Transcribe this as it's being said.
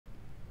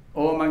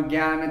Om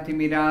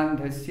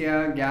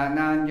Ajnanatimirandhasya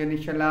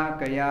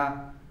Jnananjanishalaakaya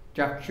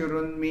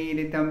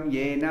Chakshurunmilitam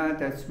Yena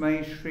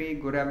Tasmai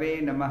Shri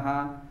Gurave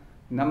Namaha.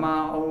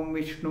 Nama Om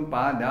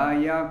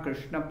Vishnupadaya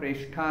Krishna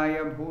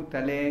Presthaya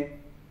Bhutale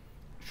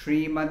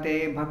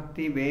Srimate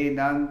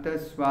Bhaktivedanta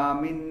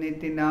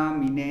Swaminiti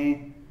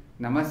Namine.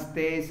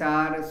 Namaste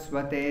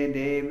Saraswate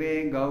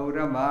Deve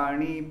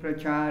Gauravani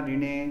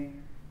Pracharine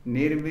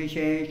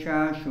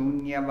Nirvishesha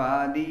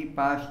Shunyavadi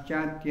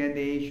Paschatya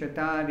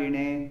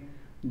Deshatarine.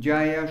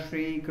 Jaya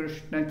Shri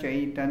Krishna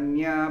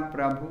Chaitanya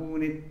Prabhu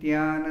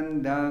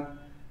Nityananda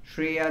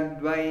Shri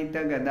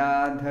Advaita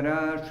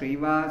Gadadhara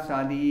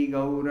Srivasadi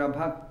Gaura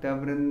Bhakta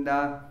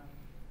Vrinda.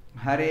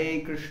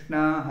 Hare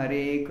Krishna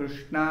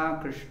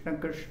Krishna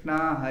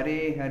Krishna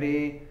Hare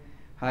Hare,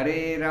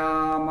 Hare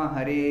Rama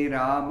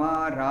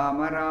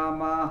Rama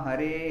Rama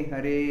Hare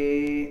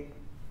Hare.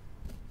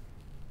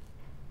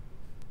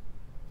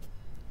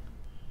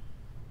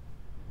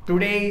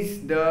 Today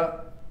is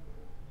the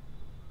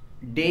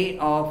day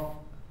of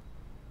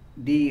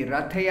the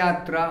Rath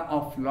Yatra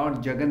of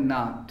Lord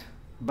Jagannath,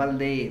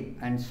 Baldev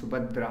and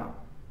Subhadra.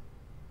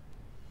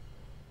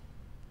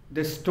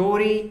 The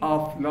story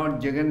of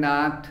Lord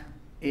Jagannath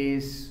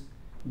is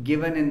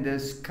given in the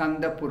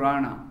Skanda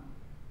Purana.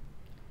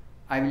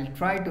 I will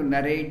try to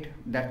narrate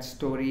that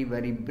story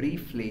very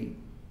briefly.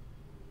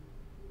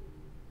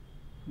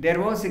 There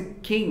was a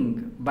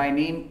king by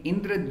name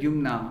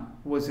Indradyumna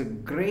who was a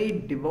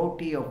great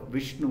devotee of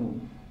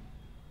Vishnu.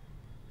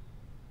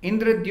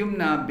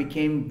 Indradyumna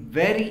became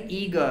very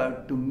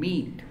eager to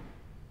meet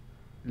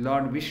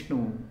Lord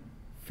Vishnu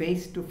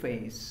face to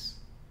face.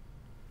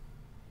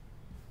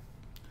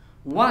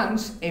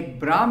 Once a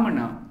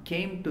Brahmana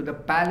came to the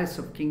palace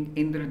of King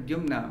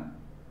Indradyumna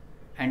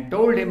and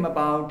told him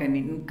about an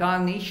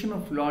incarnation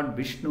of Lord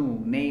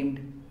Vishnu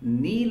named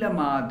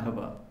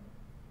Neelamadhava.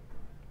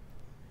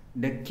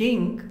 The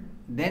king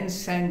then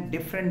sent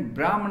different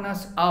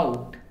Brahmanas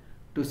out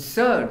to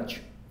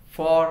search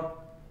for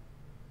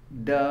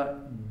the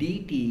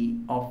deity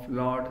of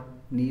Lord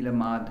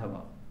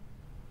Neelamadhava.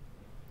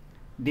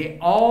 They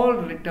all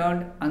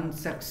returned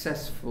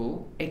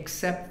unsuccessful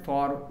except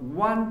for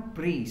one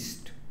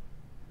priest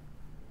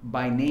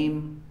by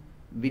name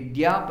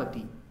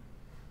Vidyapati.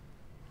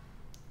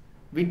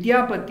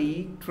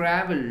 Vidyapati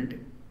travelled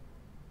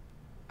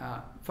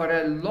for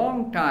a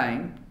long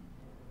time,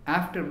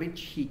 after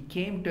which he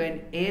came to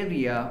an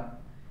area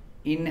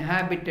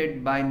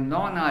inhabited by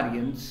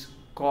non-Aryans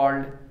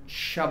called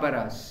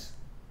Shabaras.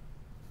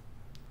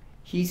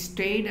 He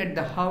stayed at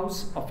the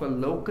house of a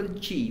local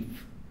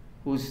chief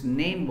whose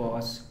name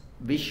was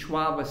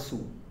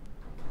Vishwavasu.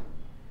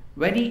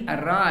 When he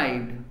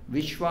arrived,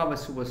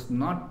 Vishwavasu was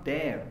not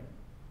there,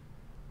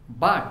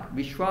 but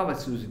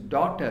Vishwavasu's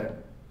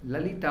daughter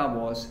Lalita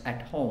was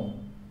at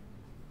home.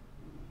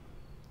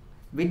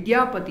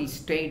 Vidyapati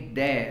stayed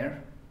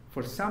there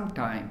for some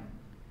time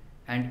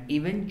and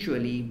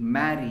eventually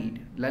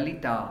married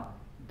Lalita,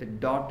 the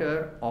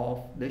daughter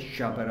of the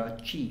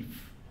Shabara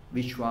chief,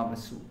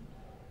 Vishwavasu.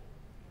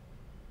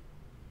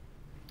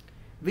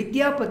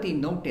 Vidyapati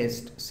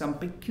noticed some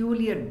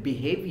peculiar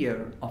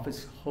behavior of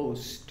his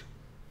host.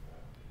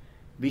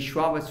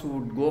 Vishwavasu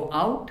would go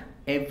out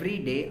every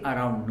day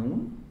around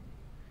noon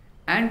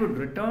and would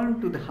return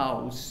to the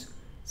house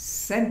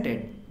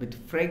scented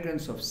with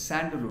fragrance of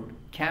sandalwood,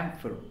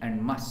 camphor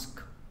and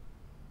musk.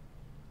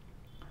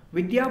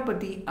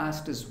 Vidyapati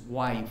asked his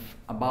wife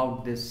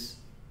about this,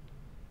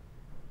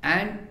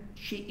 and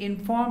she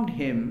informed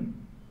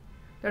him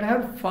that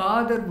her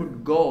father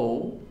would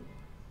go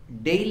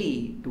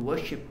daily to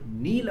worship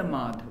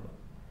Neelamadhava.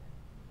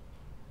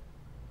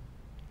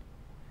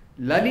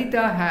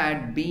 Lalita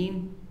had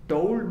been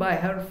told by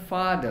her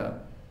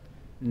father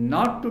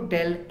not to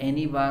tell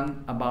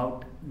anyone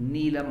about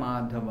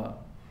Neelamadhava,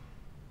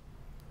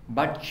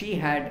 but she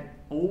had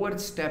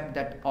overstepped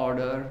that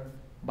order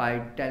by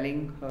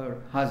telling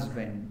her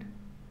husband.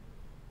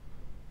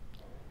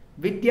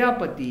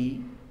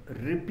 Vidyapati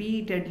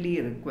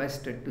repeatedly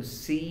requested to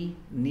see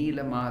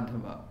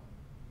Neelamadhava.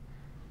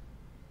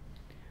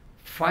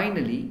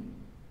 Finally,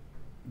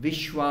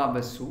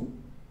 Vishwavasu,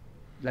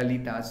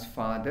 Lalita's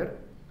father,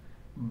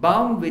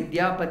 bound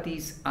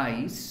Vidyapati's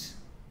eyes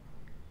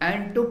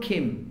and took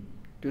him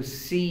to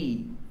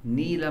see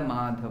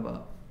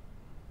Neelamadhava.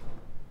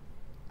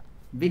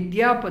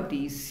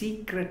 Vidyapati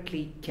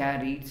secretly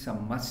carried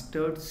some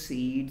mustard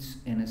seeds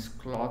in his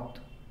cloth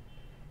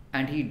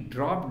and he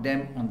dropped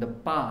them on the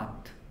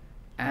path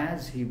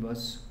as he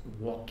was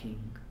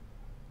walking.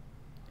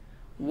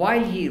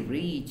 While he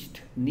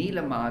reached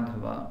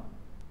Neelamadhava,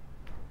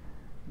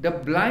 the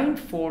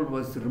blindfold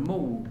was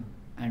removed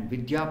and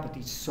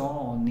Vidyapati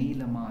saw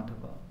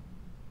Neelamadhava.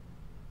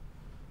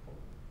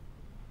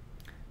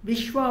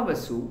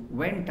 Vishwavasu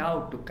went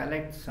out to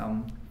collect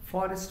some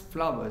forest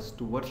flowers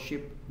to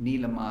worship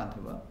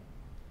Neelamadhava,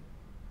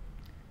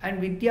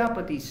 and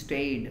Vidyapati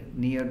stayed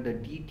near the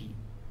deity.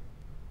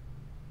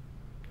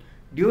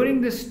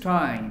 During this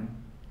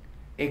time,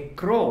 a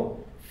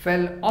crow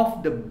fell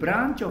off the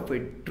branch of a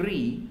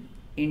tree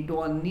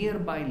into a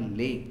nearby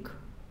lake.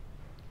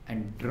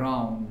 and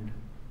drowned.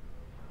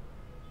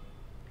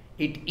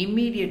 It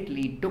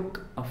immediately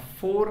took a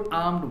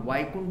four-armed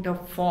Vaikuntha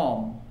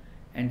form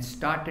and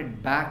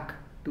started back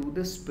to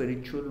the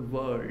spiritual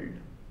world.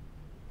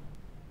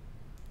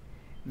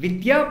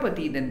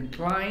 Vidyapati then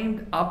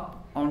climbed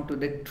up onto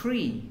the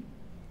tree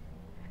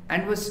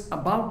and was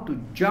about to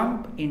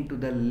jump into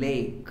the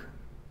lake.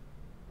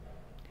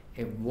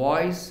 A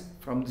voice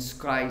from the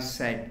sky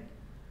said,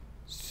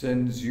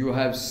 "Since you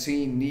have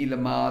seen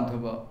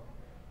Nilamadhava,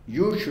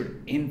 you should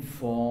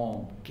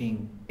inform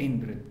King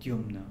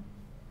Indradyumna."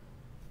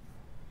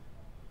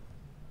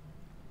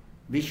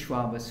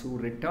 Vishwavasu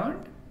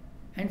returned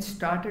and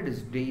started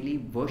his daily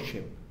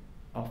worship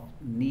of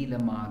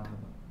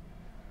Nilamadhava.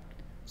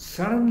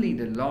 Suddenly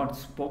the Lord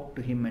spoke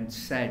to him and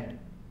said,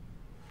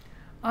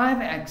 "I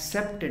have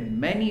accepted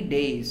many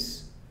days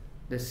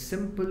the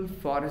simple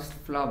forest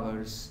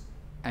flowers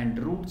and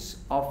roots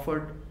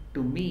offered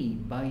to me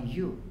by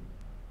you.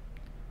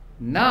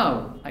 Now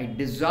I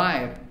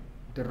desire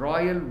the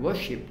royal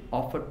worship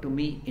offered to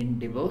me in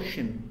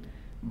devotion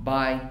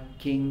by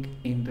King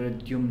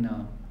Indradyumna."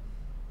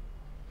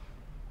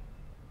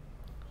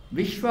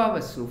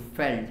 Vishwavasu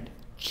felt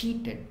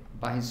cheated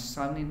by his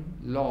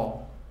son-in-law.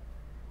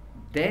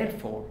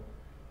 Therefore,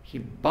 he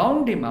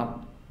bound him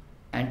up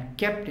and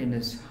kept in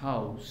his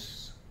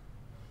house.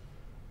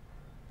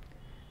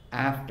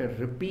 After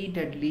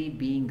repeatedly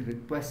being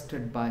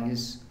requested by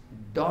his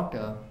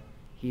daughter,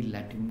 he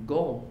let him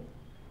go.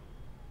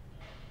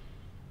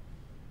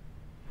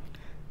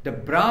 The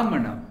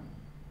Brahmana,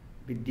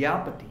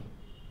 Vidyapati,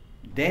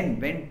 then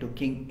went to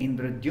King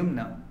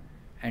Indradyumna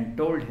and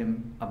told him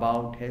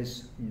about his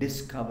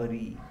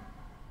discovery.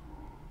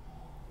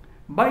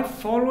 By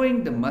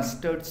following the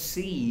mustard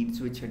seeds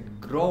which had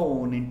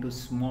grown into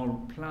small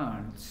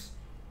plants,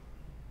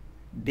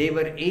 they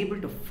were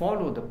able to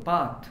follow the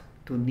path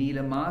to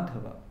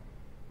Nilamadhava.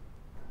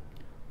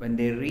 When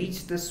they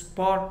reached the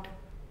spot,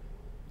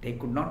 they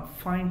could not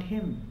find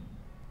him.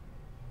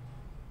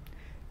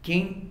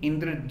 King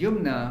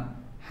Indradyumna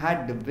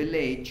had the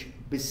village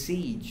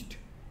besieged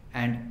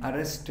and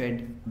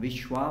arrested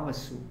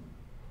Vishwavasu.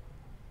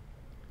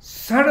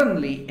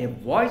 Suddenly, a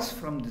voice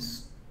from the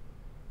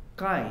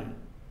sky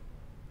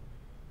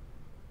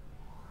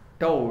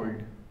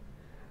told,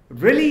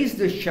 "Release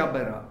the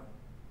Shabara.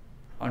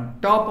 On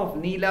top of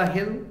Nila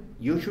hill,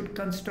 you should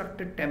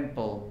construct a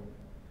temple.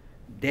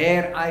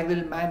 There I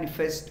will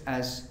manifest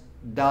as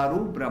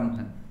Daru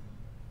Brahman,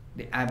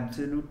 the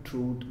absolute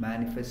truth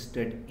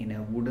manifested in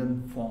a wooden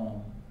form.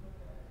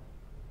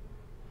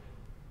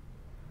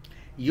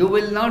 You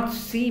will not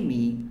see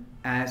me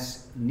as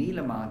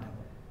Nilamadhava."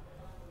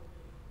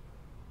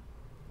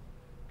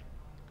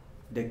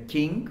 The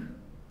king,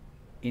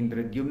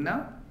 Indradyumna,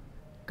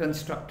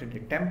 constructed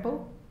a temple.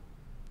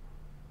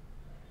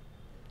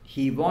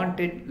 He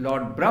wanted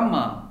Lord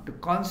Brahma to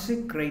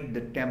consecrate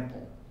the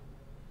temple.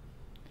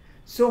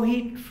 So he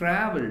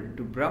traveled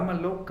to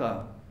Brahmaloka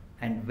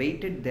and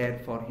waited there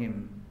for him.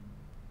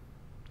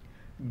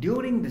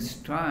 During this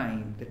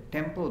time, the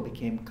temple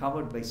became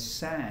covered by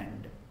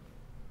sand.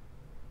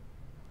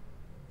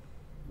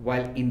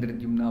 While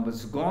Indradyumna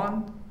was gone,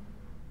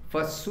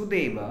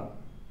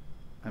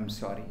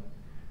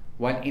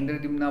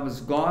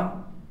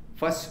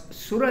 first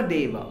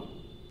Suradeva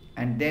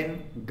and then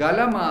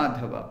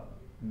Galamadhava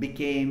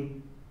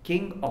became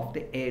king of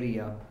the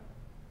area.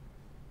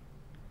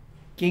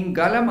 King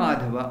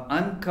Galamadhava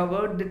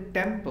uncovered the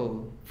temple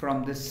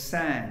from the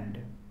sand.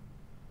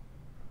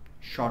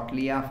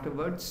 Shortly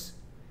afterwards,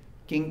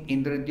 King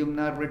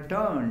Indradyumna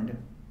returned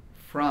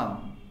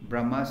from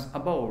Brahma's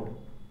abode.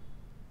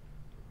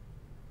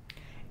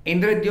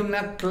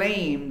 Indradyumna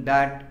claimed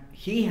that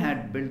he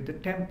had built the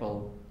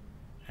temple,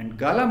 and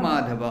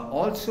Galamadhava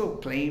also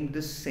claimed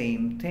the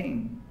same thing.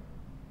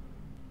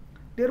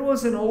 There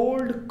was an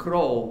old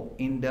crow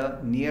in the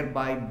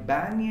nearby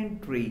banyan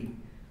tree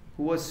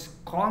who was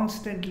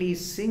constantly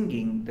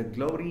singing the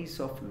glories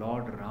of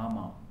Lord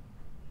Rama.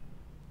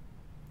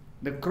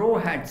 The crow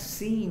had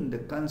seen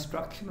the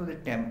construction of the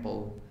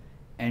temple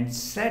and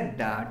said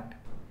that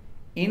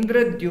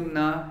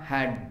Indradyumna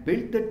had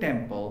built the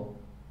temple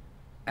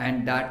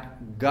and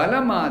that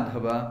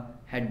Galamadhava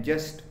had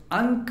just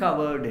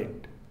uncovered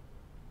it.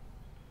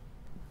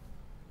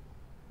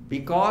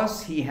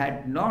 Because he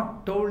had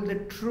not told the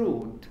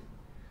truth,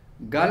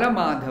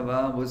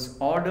 Galamadhava was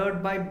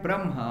ordered by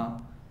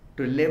Brahma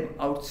to live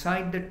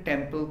outside the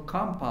temple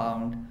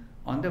compound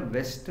on the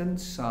western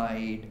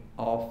side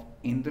of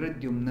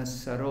Indradyumna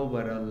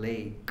Sarovara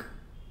lake.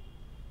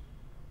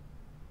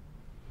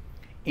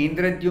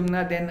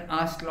 Indradyumna then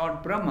asked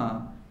Lord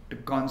Brahma to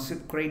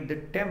consecrate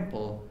the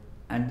temple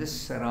and the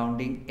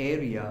surrounding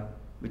area,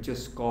 which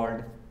is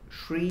called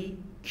Sri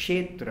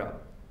Kshetra,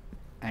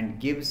 and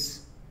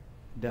gives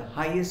the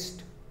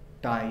highest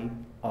type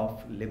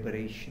of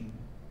liberation.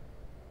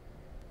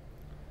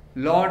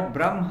 Lord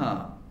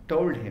Brahma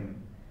told him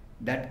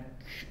that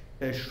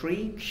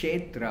Sri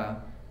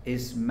Kshetra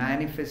is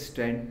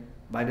manifested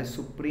by the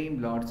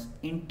Supreme Lord's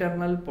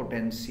internal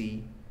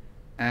potency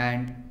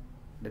and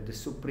that the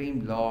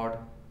Supreme Lord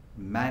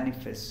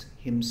manifests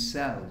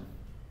himself.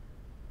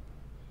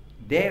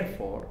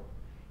 Therefore,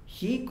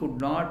 he could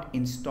not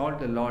install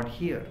the Lord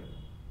here,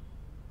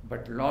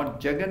 but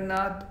Lord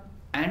Jagannath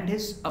and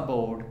his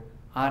abode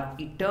are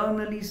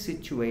eternally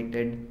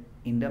situated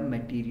in the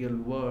material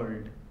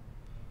world.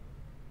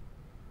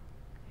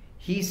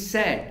 He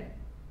said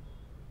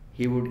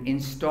he would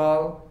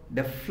install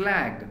the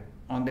flag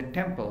on the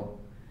temple,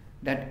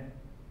 that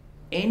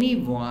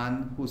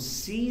anyone who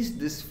sees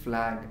this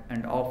flag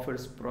and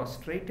offers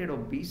prostrated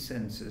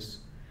obeisances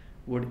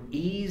would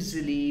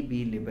easily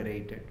be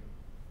liberated.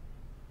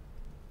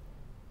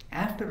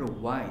 After a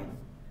while,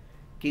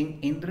 King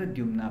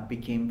Indradyumna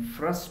became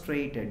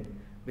frustrated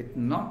with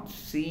not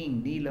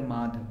seeing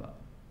Nilamadhava.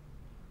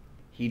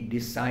 He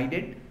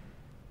decided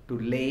to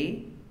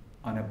lay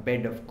on a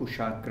bed of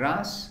kusha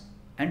grass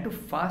and to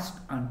fast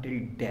until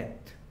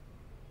death.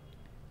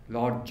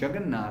 Lord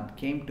Jagannath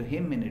came to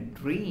him in a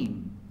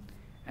dream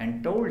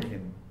and told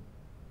him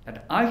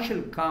that I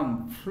shall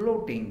come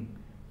floating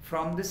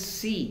from the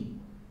sea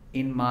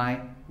in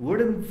my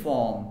wooden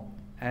form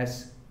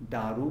as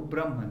Daru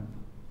Brahman.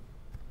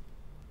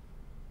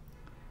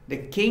 The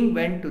king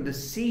went to the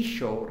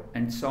seashore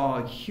and saw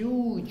a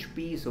huge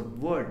piece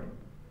of wood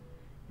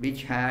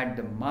which had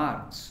the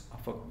marks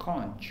of a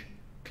conch,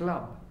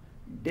 club,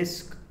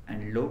 disc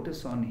and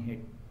lotus on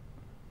it.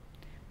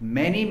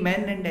 Many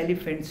men and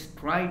elephants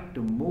tried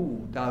to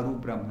move Daru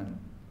Brahman,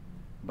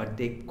 but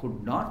they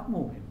could not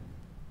move him.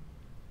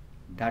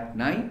 That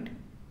night,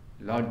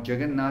 Lord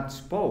Jagannath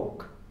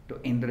spoke to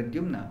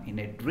Indradyumna in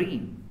a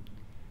dream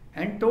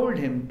and told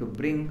him to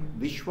bring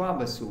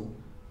Vishwavasu,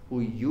 who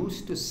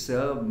used to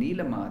serve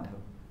Nilamadhav,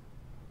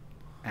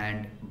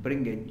 and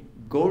bring a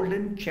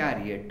golden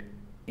chariot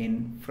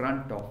in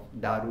front of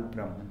Daru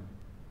Brahman.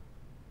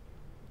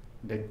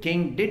 The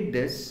king did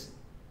this,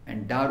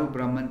 and Daru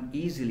Brahman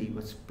easily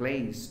was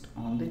placed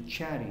on the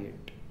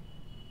chariot.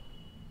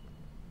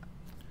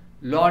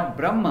 Lord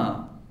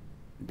Brahma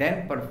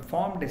then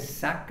performed a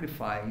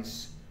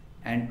sacrifice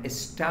and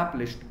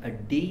established a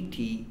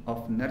deity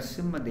of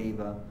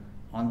Narasimhadeva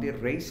on the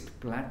raised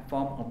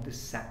platform of the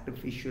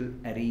sacrificial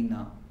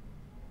arena.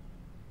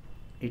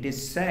 It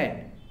is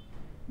said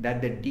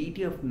that the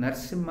deity of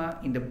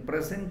Narasimha in the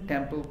present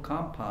temple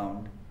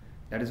compound,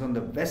 that is on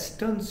the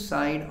western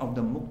side of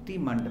the Mukti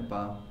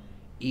Mandapa,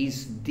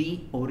 is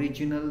the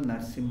original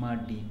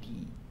Narasimha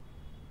deity.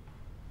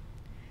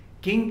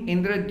 King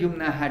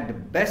Indradyumna had the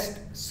best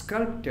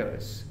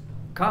sculptors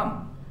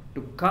come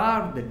to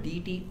carve the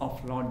deity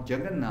of Lord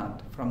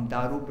Jagannath from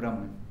Daru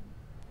Brahman.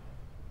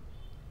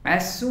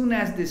 As soon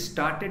as they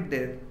started,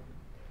 their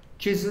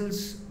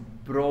chisels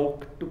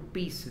broke to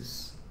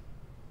pieces.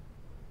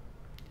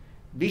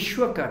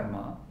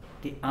 Vishwakarma,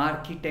 the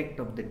architect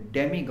of the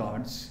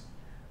demigods,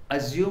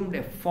 assumed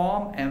a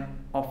form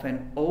of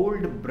an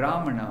old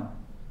Brahmana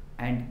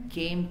and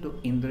came to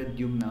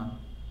Indradyumna.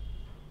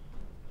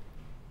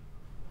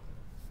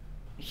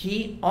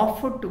 He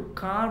offered to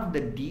carve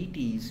the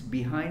deities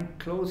behind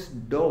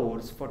closed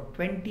doors for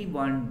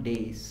 21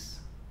 days.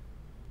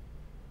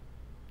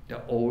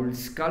 The old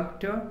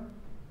sculptor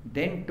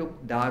then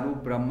took Daru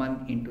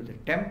Brahman into the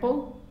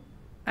temple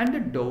and the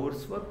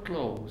doors were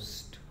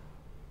closed.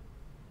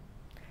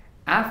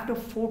 After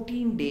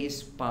 14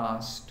 days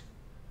passed,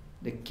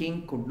 the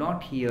king could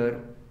not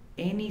hear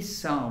any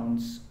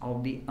sounds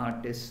of the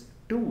artist's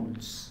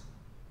tools,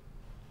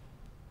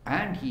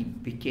 and he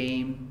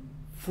became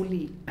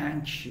fully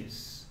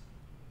anxious.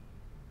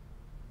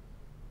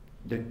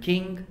 The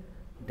king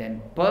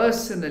then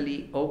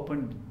personally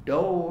opened the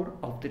door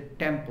of the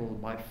temple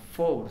by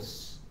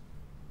force.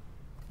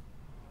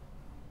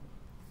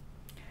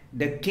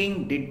 The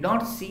king did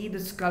not see the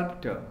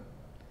sculptor,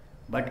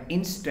 but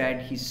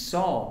instead he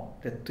saw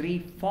the three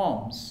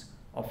forms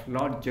of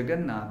Lord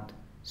Jagannath,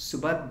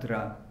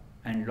 Subhadra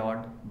and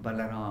Lord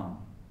Balaram.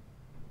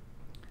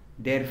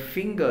 Their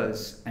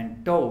fingers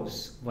and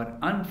toes were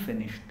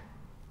unfinished.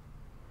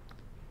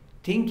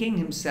 Thinking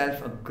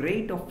himself a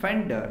great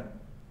offender,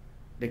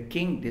 the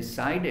king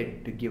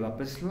decided to give up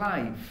his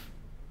life.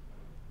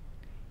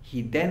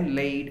 He then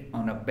laid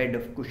on a bed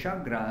of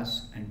kusha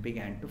grass and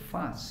began to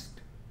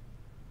fast.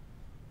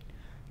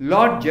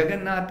 Lord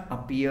Jagannath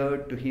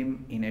appeared to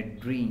him in a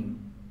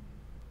dream.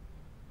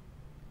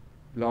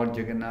 Lord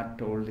Jagannath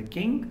told the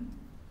king,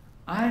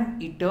 I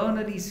am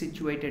eternally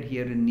situated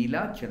here in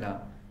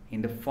Nilachala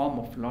in the form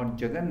of Lord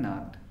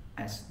Jagannath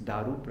as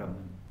Daru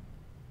Brahman.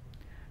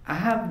 I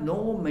have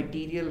no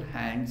material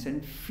hands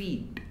and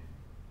feet,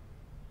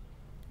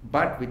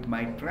 but with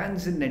my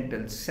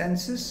transcendental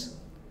senses,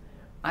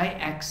 I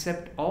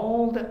accept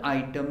all the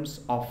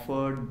items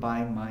offered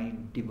by my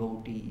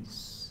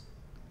devotees.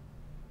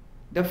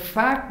 The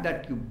fact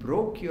that you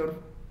broke your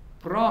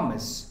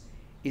promise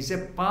is a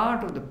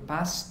part of the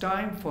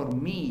pastime for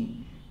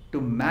me to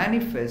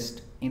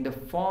manifest in the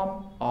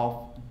form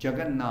of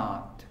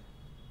Jagannath.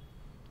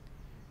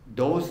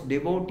 Those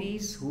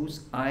devotees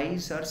whose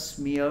eyes are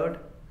smeared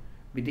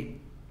with the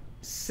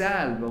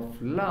salve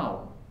of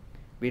love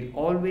will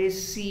always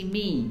see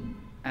me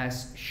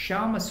as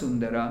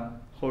Shyamasundara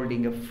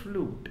holding a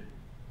flute.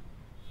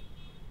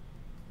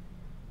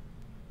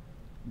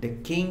 The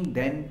king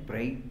then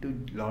prayed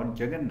to Lord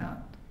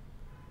Jagannath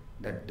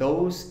that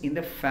those in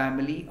the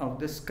family of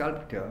the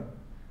sculptor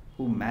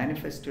who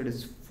manifested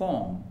his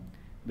form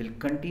will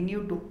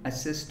continue to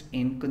assist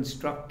in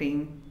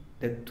constructing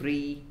the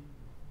 3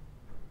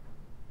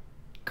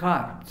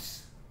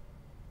 carts,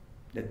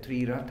 the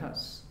 3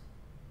 Rathas.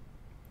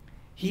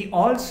 He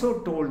also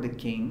told the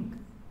king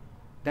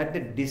that the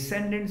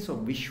descendants of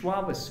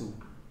Vishwavasu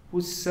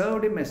who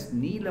served him as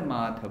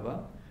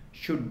Neelamadhava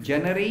should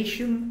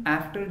generation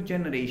after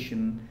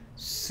generation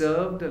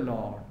serve the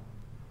Lord.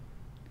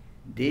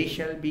 They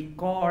shall be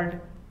called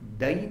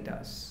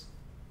Daitas.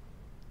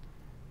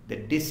 The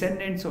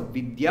descendants of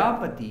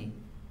Vidyapati,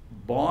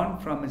 born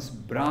from his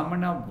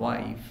Brahmana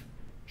wife,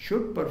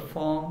 should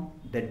perform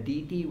the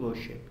deity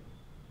worship.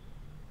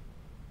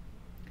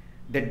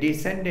 The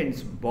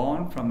descendants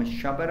born from a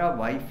Shabara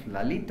wife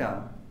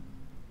Lalita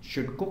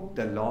should cook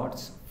the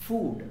Lord's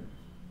food.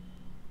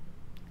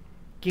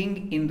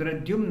 King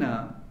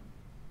Indradyumna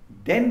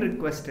then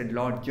requested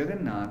Lord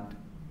Jagannath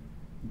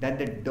that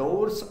the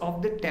doors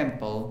of the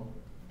temple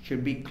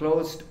should be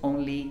closed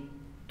only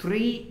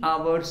 3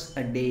 hours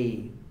a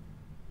day.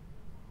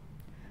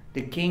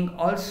 The king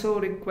also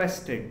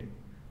requested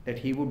that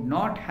he would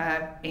not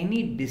have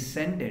any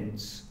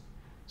descendants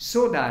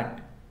so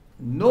that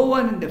no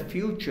one in the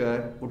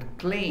future would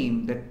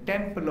claim the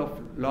temple of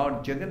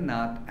Lord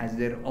Jagannath as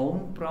their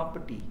own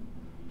property.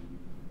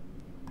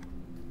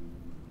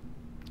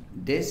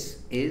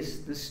 This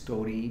is the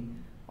story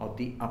of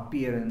the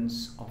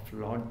appearance of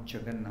Lord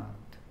Jagannath.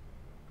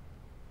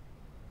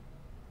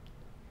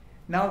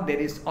 Now there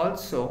is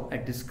also a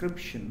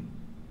description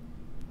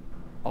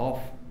of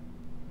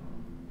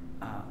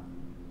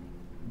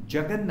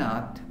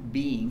Jagannath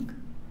being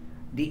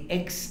the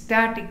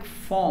ecstatic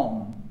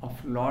form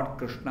of Lord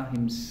Krishna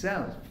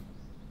himself.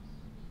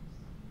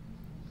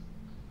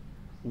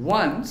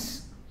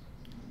 Once,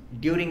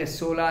 during a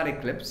solar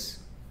eclipse,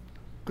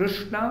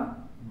 Krishna,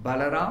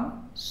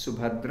 Balaram,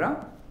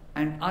 Subhadra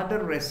and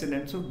other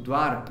residents of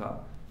Dwarka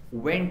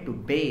went to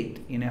bathe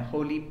in a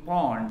holy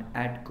pond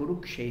at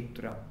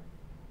Kurukshetra.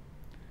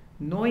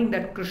 Knowing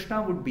that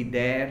Krishna would be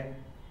there,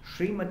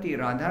 Srimati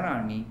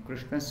Radharani,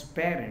 Krishna's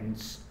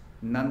parents,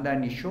 Nanda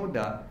and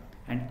Yashoda,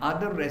 and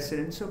other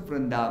residents of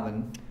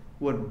Vrindavan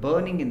who were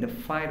burning in the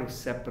fire of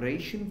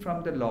separation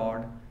from the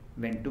Lord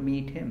went to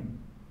meet him.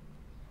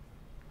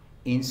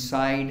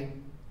 Inside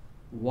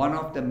one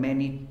of the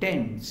many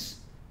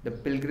tents the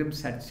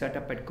pilgrims had set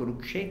up at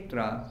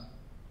Kurukshetra,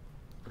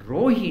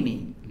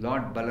 Rohini,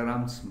 Lord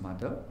Balaram's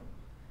mother,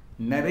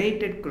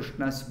 narrated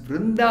Krishna's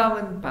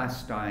Vrindavan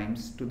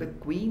pastimes to the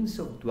queens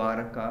of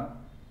Dwaraka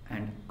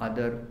and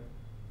other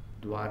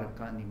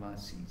Dwaraka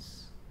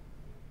Nivasis.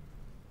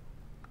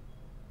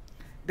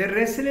 The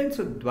residents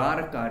of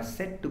Dwaraka are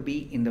said to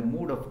be in the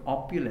mood of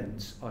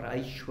opulence or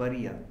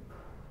Aishwarya,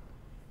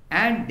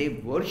 and they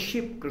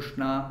worship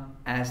Krishna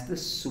as the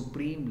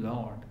Supreme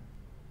Lord.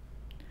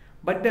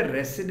 But the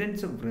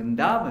residents of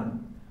Vrindavan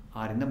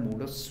are in the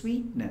mood of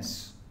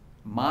sweetness,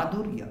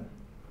 Madhurya,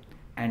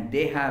 and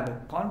they have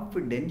a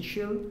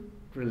confidential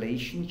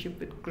relationship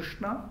with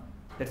Krishna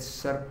that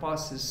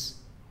surpasses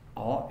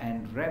awe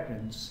and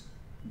reverence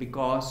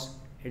because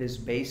it is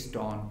based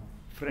on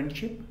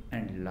friendship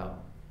and love.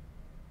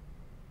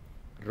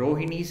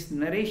 Rohini's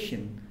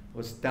narration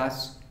was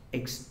thus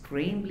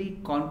extremely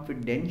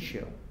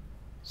confidential,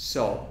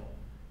 so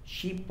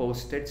she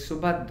posted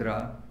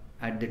Subhadra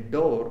at the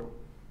door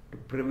to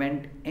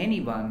prevent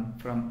anyone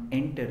from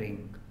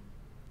entering.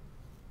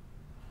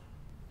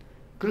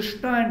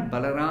 Krishna and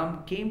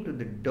Balaram came to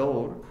the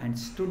door and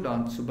stood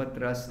on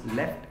Subhadra's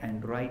left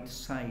and right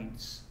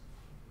sides.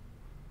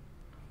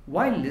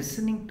 While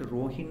listening to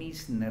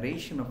Rohini's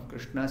narration of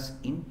Krishna's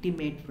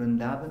intimate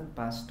Vrindavan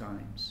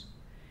pastimes,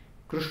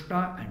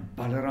 Krishna and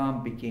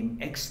Balaram became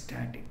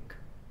ecstatic,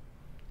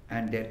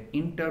 and their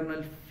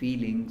internal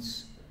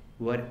feelings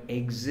were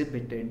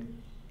exhibited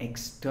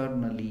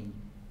externally.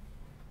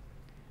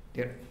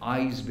 Their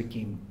eyes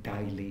became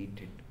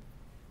dilated.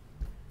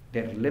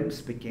 Their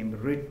limbs became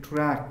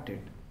retracted.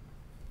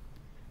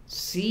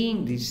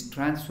 Seeing these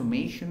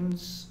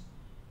transformations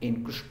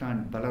in Krishna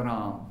and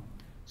Balaram,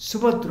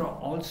 Subhadra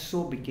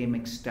also became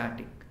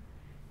ecstatic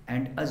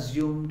and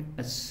assumed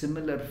a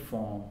similar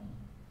form.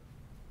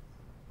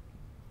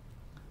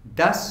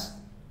 Thus,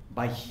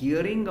 by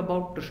hearing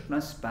about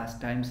Krishna's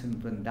pastimes in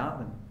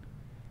Vrindavan,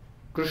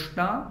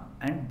 Krishna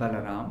and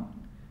Balaram,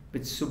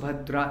 with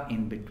Subhadra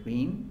in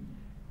between,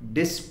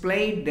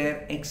 displayed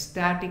their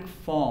ecstatic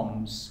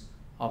forms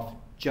of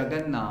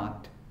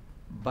Jagannath,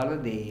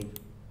 Baladev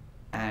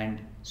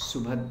and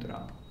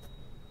Subhadra.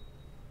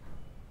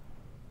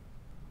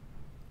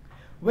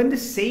 When the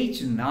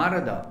sage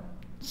Narada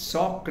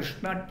saw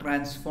Krishna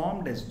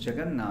transformed as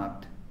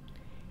Jagannath,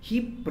 he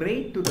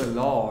prayed to the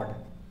Lord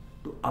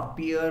to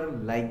appear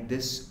like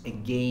this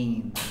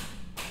again.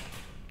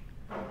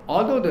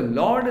 Although the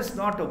Lord is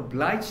not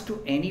obliged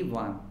to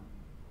anyone,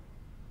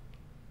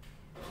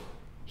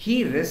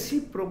 he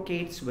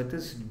reciprocates with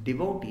his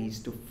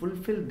devotees to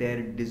fulfill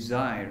their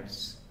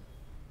desires.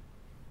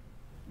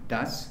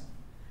 Thus,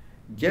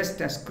 just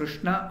as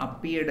Krishna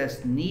appeared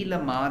as Neela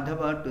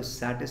Madhava to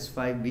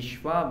satisfy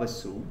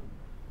Vishwavasu,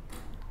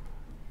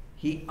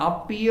 he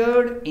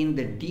appeared in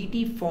the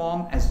deity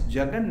form as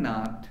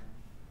Jagannath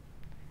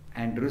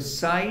and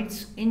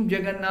resides in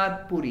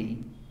Jagannath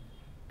Puri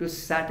to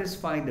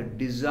satisfy the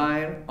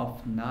desire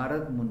of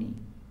Narad Muni.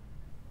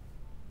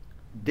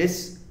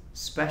 This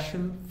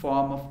special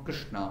form of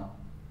Krishna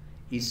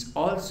is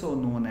also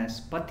known as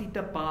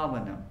Patita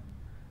Pavana,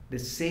 the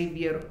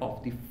savior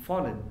of the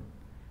fallen,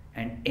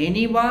 and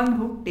anyone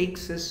who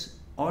takes his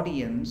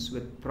audience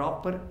with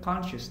proper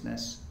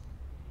consciousness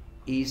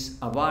is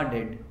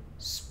awarded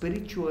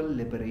spiritual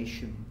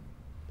liberation.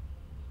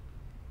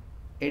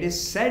 It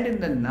is said in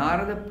the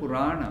Narada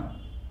Purana,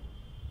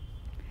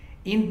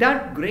 in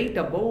that great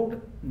abode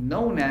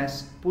known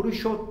as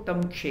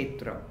Purushottam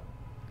Kshetra,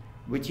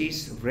 which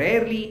is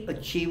rarely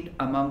achieved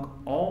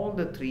among all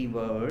the three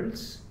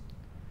worlds,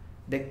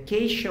 the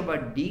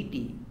Keshava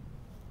deity,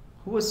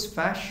 who was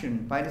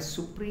fashioned by the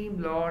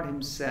Supreme Lord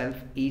himself,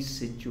 is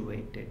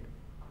situated.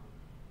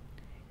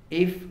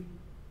 If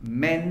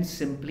men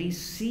simply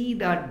see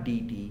that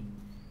deity,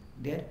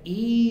 they are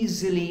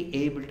easily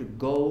able to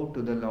go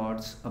to the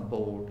Lord's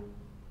abode.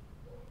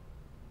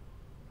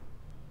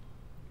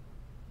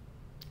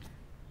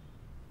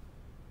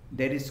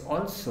 There is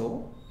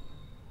also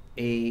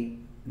a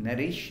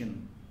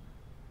narration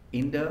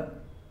in the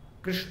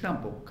Krishna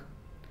book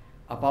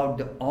about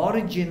the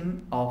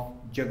origin of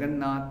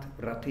Jagannath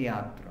Rath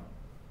Yatra.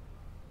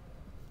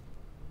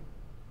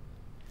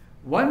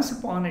 Once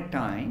upon a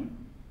time,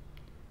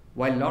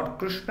 while Lord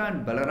Krishna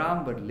and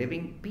Balaram were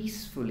living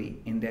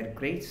peacefully in their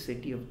great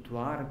city of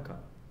Dwarka,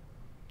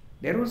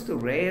 there was the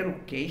rare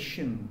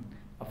occasion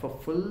of a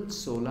full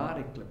solar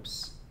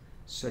eclipse,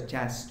 such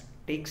as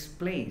takes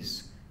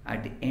place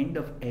at the end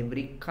of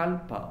every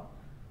kalpa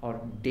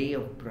or day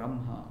of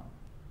Brahma.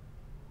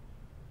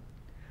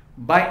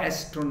 By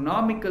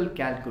astronomical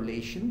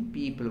calculation,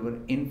 people were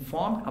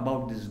informed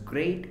about this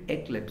great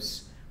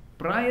eclipse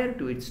prior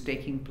to its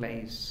taking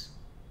place.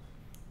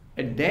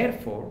 And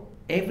therefore,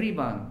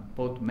 everyone,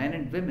 both men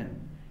and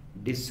women,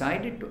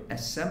 decided to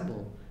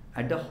assemble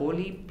at the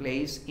holy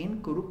place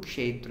in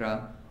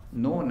Kurukshetra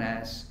known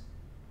as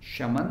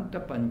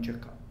Shamanta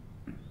Panchaka.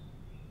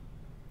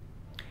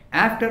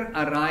 After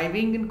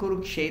arriving in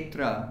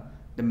Kurukshetra,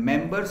 the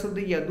members of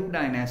the Yadu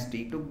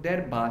dynasty took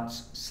their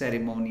baths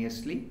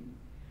ceremoniously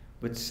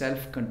with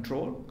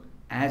self-control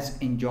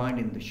as enjoined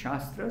in the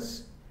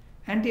Shastras,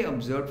 and they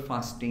observed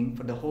fasting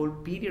for the whole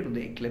period of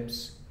the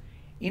eclipse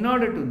in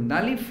order to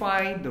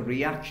nullify the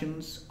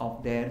reactions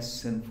of their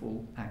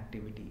sinful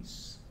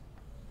activities.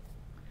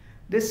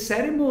 The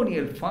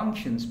ceremonial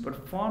functions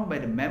performed by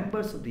the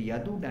members of the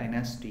Yadu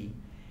dynasty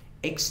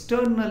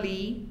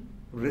externally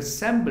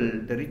resemble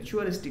the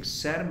ritualistic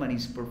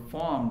ceremonies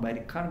performed by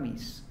the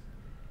Karmis.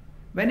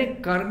 When a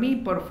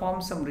Karmi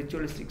performs some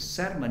ritualistic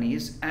ceremony,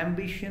 his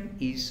ambition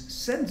is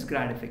sense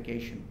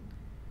gratification,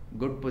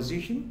 good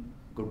position,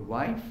 good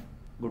wife,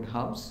 good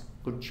house,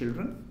 good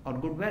children, or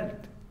good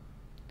wealth.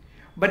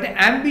 But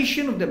the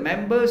ambition of the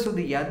members of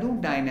the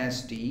Yadu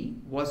dynasty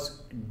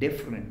was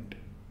different.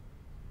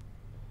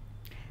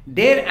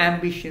 Their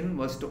ambition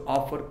was to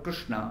offer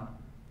Krishna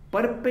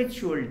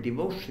perpetual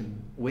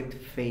devotion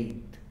with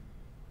faith.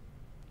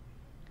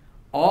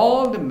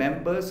 All the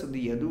members of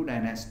the Yadu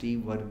dynasty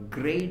were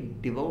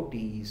great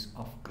devotees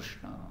of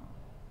Krishna.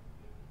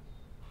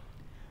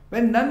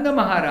 When Nanda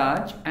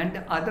Maharaj and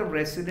the other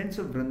residents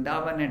of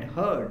Vrindavan had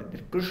heard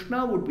that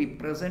Krishna would be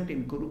present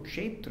in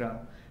Kurukshetra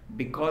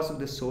because of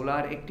the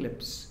solar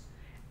eclipse,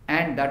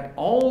 and that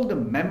all the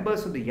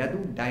members of the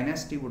Yadu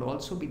dynasty would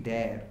also be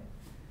there,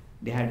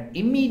 they had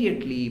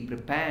immediately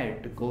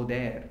prepared to go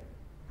there.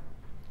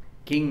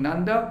 King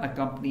Nanda,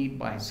 accompanied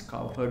by his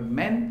cowherd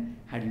men,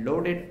 had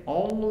loaded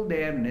all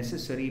their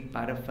necessary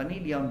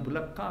paraphernalia on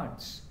bullock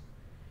carts,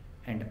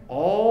 and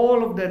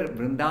all of the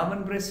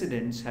Vrindavan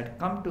residents had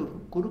come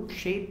to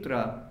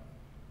Kurukshetra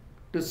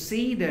to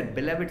see their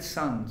beloved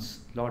sons,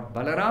 Lord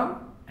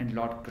Balaram and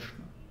Lord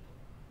Krishna.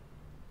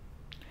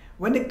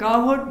 When the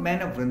cowherd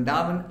men of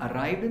Vrindavan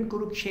arrived in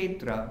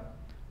Kurukshetra,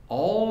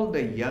 all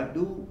the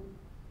Yadu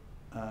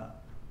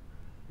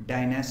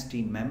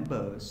dynasty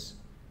members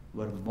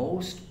were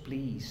most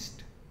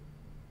pleased.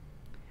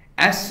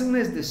 As soon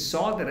as they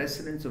saw the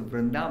residents of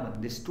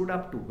Vrindavan, they stood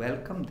up to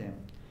welcome them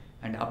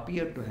and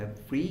appeared to have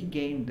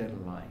regained their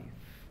life.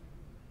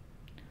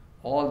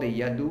 All the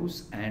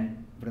Yadus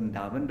and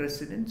Vrindavan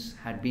residents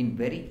had been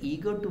very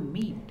eager to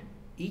meet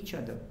each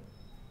other.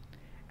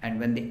 And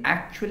when they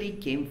actually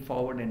came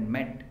forward and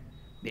met,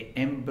 they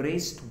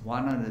embraced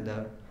one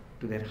another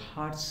to their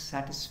heart's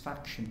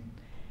satisfaction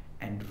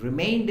and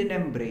remained in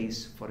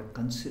embrace for a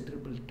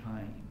considerable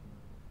time.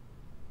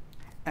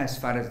 As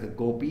far as the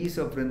gopis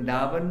of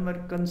Vrindavan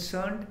were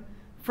concerned,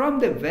 from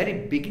the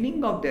very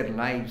beginning of their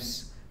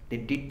lives, they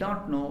did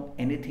not know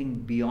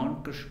anything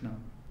beyond Krishna.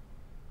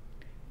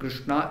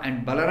 Krishna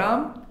and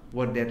Balaram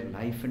were their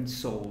life and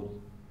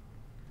soul.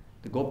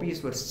 The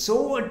gopis were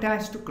so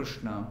attached to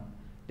Krishna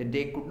that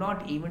they could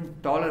not even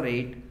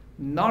tolerate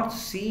not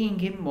seeing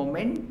him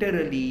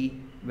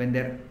momentarily when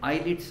their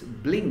eyelids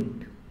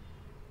blinked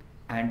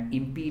and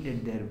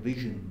impeded their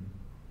vision.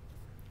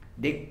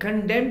 They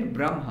condemned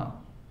Brahma,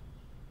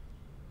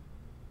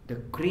 the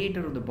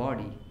creator of the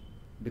body,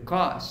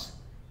 because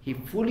he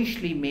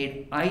foolishly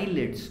made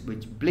eyelids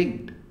which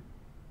blinked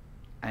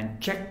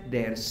and checked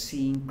their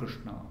seeing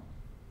Krishna.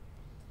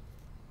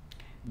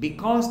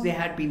 Because they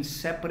had been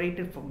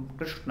separated from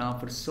Krishna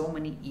for so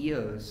many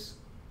years,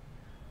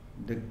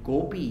 the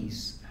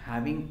gopis,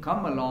 having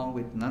come along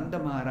with Nanda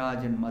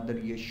Maharaj and Mother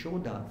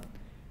Yashoda,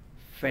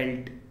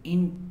 felt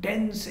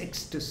intense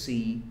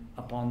ecstasy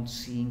upon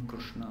seeing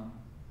Krishna.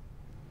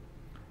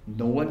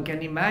 No one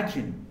can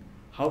imagine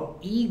how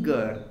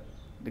eager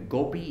the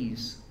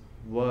gopis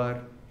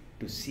were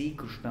to see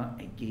Krishna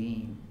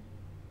again.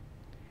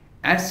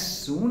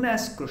 As soon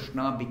as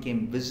Krishna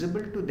became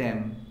visible to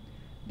them,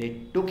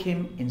 they took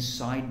him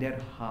inside their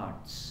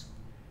hearts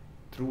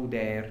through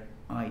their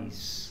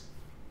eyes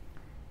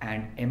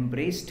and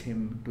embraced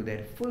him to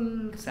their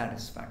full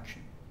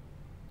satisfaction.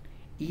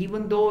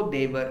 Even though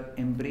they were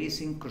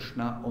embracing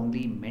Krishna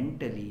only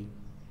mentally,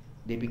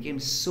 they became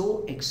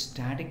so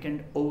ecstatic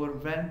and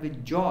overwhelmed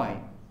with joy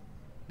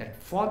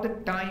that for the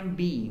time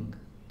being,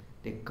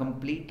 they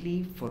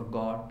completely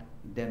forgot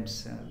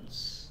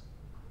themselves.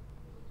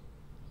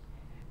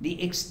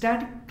 The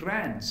ecstatic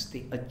trance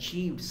they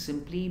achieved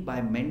simply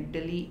by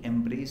mentally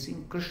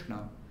embracing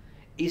Krishna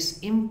is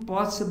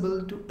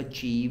impossible to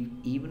achieve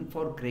even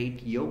for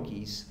great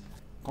yogis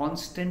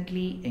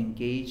constantly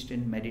engaged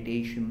in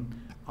meditation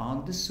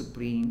on the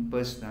Supreme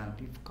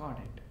Personality of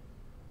Godhead.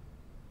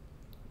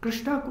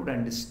 Krishna could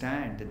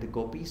understand that the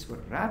gopis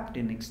were wrapped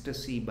in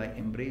ecstasy by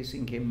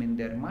embracing him in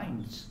their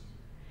minds,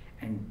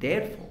 and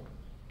therefore,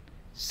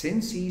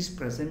 since he is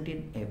present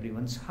in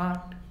everyone's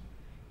heart,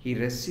 he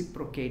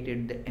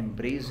reciprocated the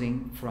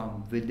embracing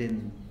from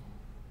within.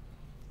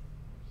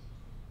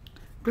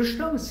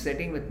 Krishna was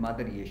sitting with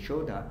Mother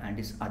Yashoda and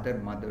his other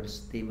mothers,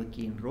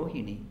 Devaki and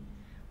Rohini,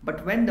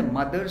 but when the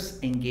mothers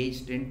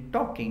engaged in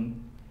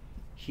talking,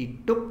 he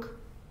took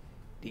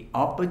the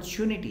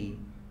opportunity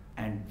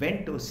and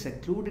went to a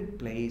secluded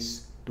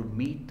place to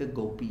meet the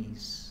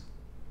gopis.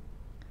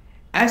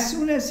 As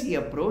soon as he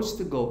approached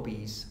the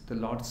gopis, the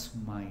Lord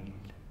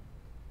smiled,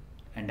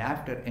 and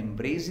after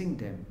embracing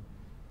them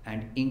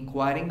and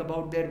inquiring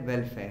about their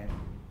welfare,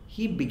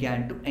 he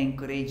began to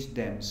encourage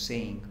them,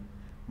 saying,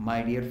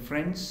 "My dear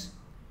friends,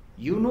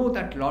 you know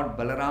that Lord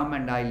Balaram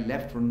and I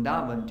left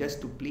Vrindavan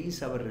just to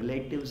please our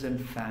relatives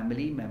and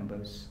family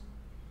members.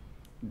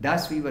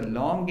 Thus we were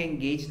long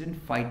engaged in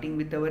fighting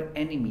with our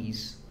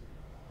enemies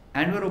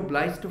and were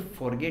obliged to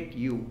forget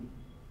you,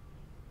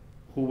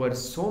 who were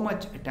so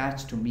much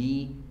attached to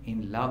me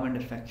in love and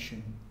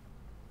affection.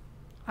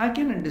 I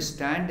can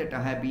understand that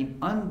I have been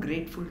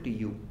ungrateful to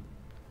you,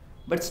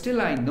 but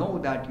still I know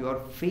that you are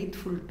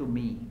faithful to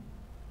me.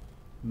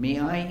 May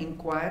I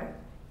inquire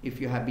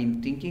if you have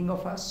been thinking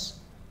of us,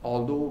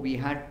 although we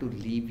had to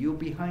leave you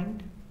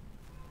behind?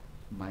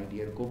 My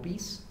dear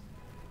gopis,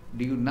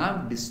 do you now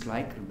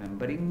dislike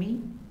remembering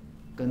me,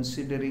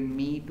 considering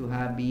me to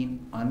have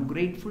been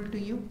ungrateful to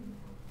you?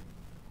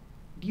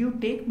 Do you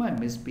take my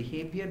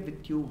misbehavior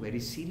with you very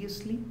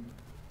seriously?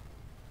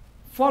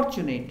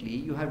 Fortunately,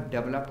 you have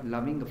developed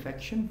loving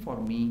affection for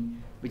me,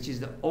 which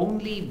is the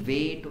only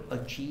way to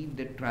achieve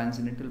the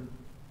transcendental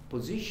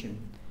position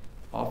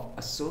of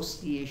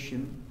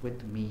association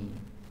with me."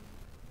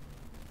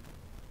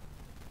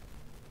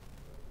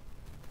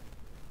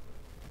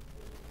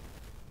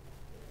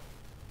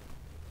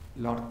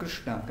 Lord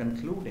Krishna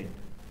concluded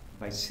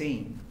by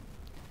saying,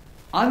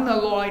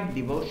 "Unalloyed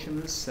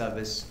devotional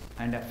service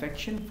and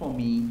affection for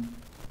me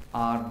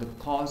are the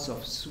cause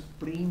of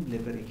supreme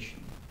liberation."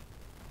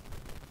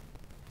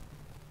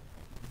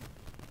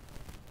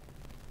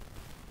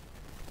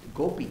 The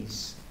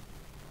gopis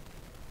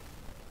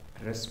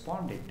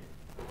responded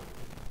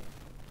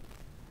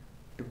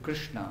to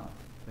Krishna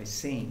by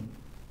saying,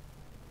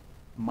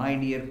 "My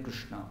dear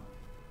Krishna,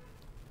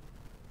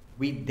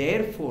 we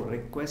therefore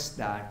request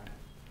that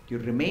you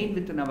remain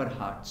within our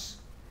hearts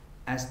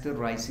as the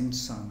rising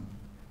sun.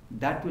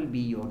 That will be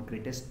your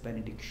greatest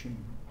benediction."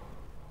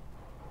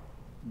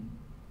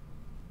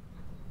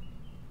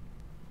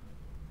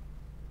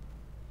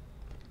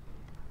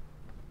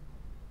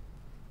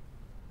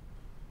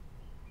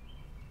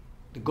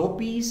 The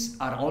gopis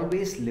are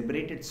always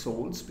liberated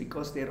souls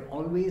because they are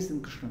always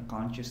in Krishna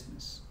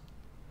consciousness.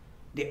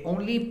 They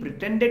only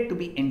pretended to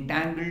be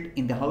entangled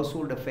in the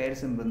household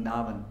affairs in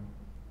Vrindavan.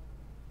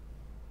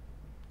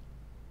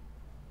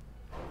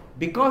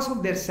 Because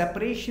of their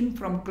separation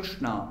from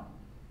Krishna,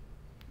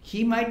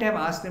 he might have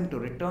asked them to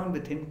return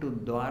with him to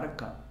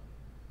Dwaraka.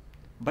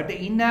 But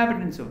the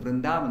inhabitants of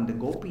Vrindavan, the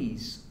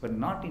gopis, were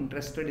not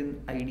interested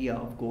in the idea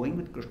of going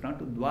with Krishna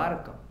to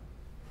Dwaraka.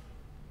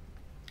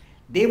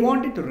 They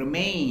wanted to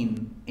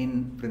remain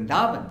in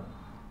Vrindavan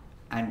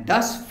and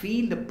thus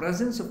feel the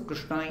presence of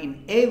Krishna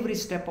in every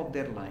step of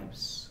their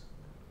lives.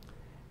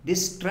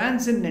 This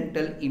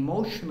transcendental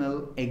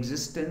emotional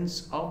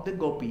existence of the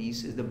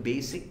gopis is the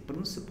basic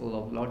principle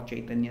of Lord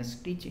Chaitanya's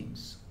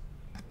teachings.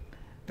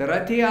 The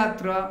Rath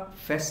Yatra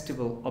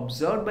festival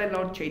observed by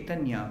Lord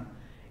Chaitanya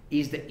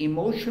is the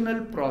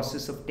emotional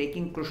process of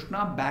taking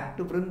Krishna back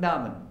to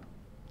Vrindavan.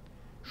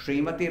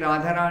 Srimati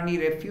Radharani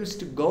refused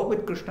to go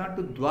with Krishna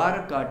to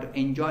Dwaraka to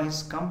enjoy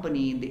his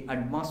company in the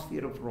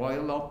atmosphere of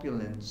royal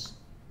opulence,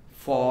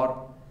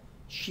 for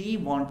she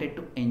wanted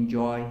to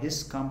enjoy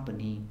his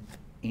company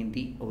in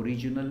the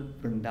original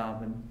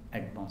Vrindavan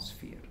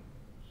atmosphere.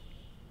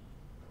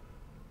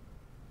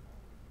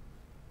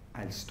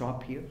 I'll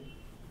stop here.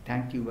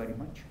 Thank you very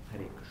much.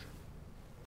 Hare Krishna.